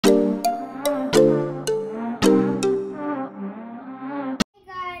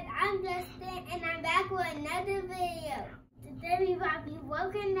guys, I'm Justin and I'm back with another video. Today we will be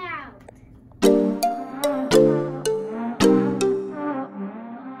working out.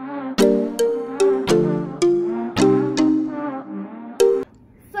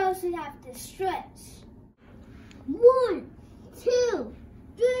 First we have to stretch. 1, 2,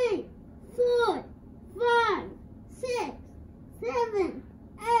 3, 4, 5, 6, 7,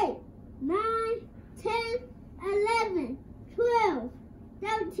 8, 9, 10, 11, 12,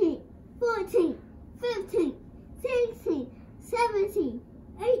 13, 14, 15, 16, 17,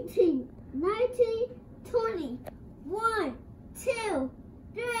 18, 19, 20. 1, 2,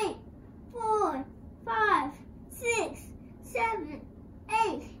 3, 4, 5, 6, 7,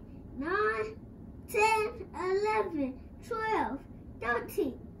 8, 9, 10, 11, 12,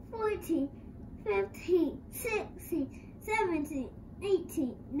 13, 14, 15, 16, 17,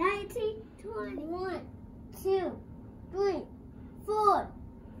 18, 19, 20. 1, 2, 3, 4,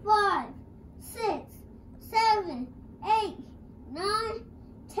 5, 6, 7, 8, 9,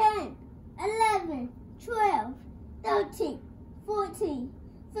 10, 11, 12, 13, 14,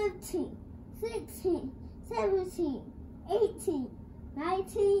 15, 16, 17, 18,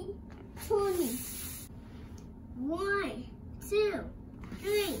 19, 20. 1, 2,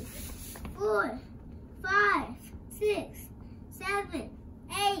 3, 4, 5, 6, 7,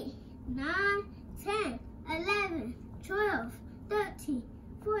 8, 9, 10, 11, 12, 13,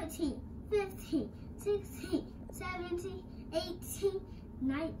 14, 15, 16, 17, 18,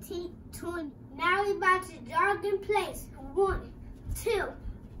 19, 20. Now we're about to jog in place. 1, 2,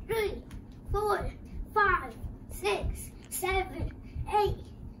 3, 4, 5, 6, 7, 8,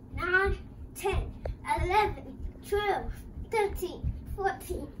 9, 10, 11, 12, 13,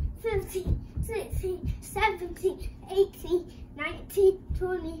 14, 15, 16, 17, 18, 19,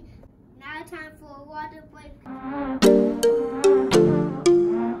 20. Now time for a water break. I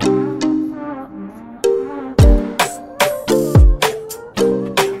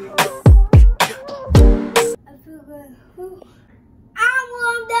feel good. I'm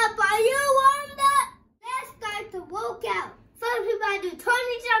warmed up. Are you warmed up? Let's start the workout. First, we gotta do 20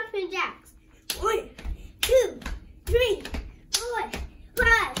 jumping jacks. 1, 2, 3, 4,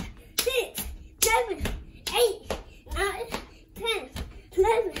 5, 6, 7, 8, 9, 10,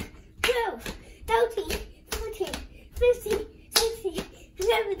 11, 12, 13, 14, 15, 16,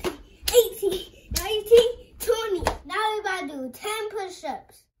 17, 18, 19, 20. Now we about to do 10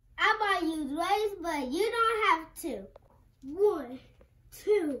 push-ups. I might use weights, but you don't have to. 1,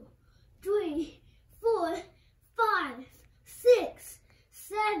 2, 3, 4, 5, 6,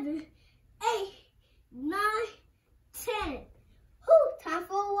 7, 8, 9, 10. Time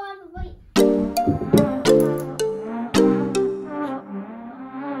for a water break. I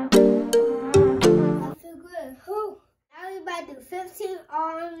feel good. Now we about to do 15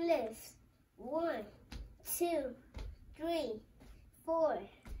 arm lifts. 1, 2, 3, 4,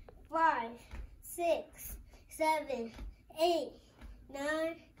 5, 6, 7, 8,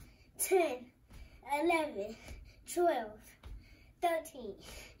 9, 10, 11, 12, 13,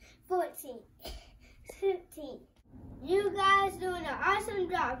 14, 15. You guys doing an awesome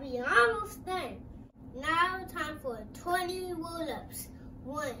job. You're almost done. Now time for 20 roll-ups.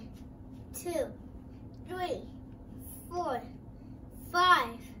 1, 2, 3, 4,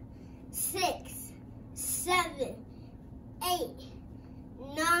 5, 6, 7, 8,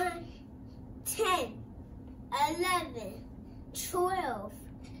 9, 10, 11, 12,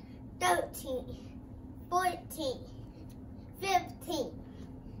 13, 14, 15,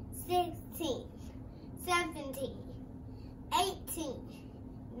 16, 17, 18,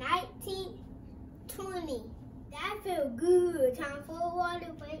 19, 20. That feels good. Time for a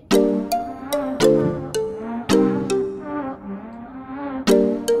water break.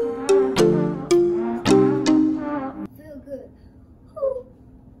 Feel good.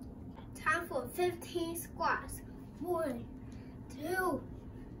 Time for 15 squats. 1, 2,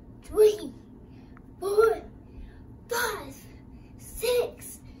 3, 4, 5,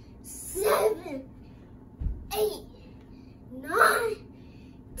 6, 7, 8, 9,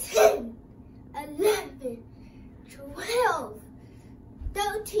 10, 11, 12,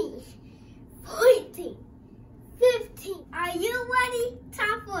 13, 14, 15. Are you ready?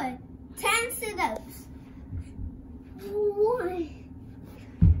 Time for 10 sit-ups. 1,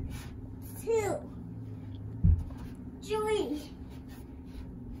 2, 3,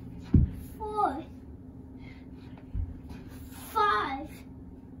 4, 5,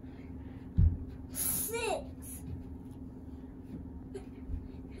 6,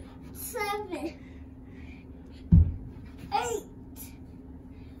 7, 8,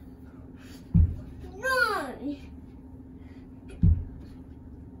 10.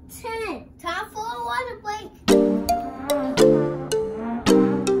 Time for a water break.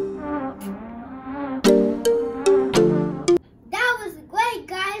 That was great,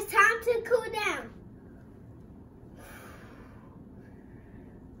 guys. Time to cool down.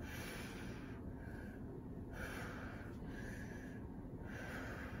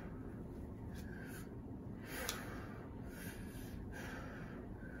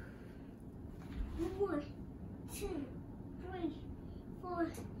 One, 2, 3,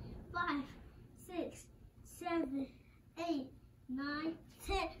 4, 5, 6, 7, 8, 9,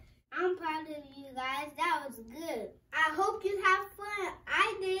 10. I'm proud of you guys. That was good. I hope you have fun.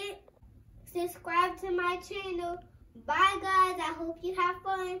 I did. Subscribe to my channel. Bye, guys. I hope you have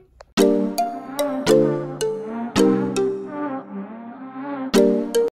fun.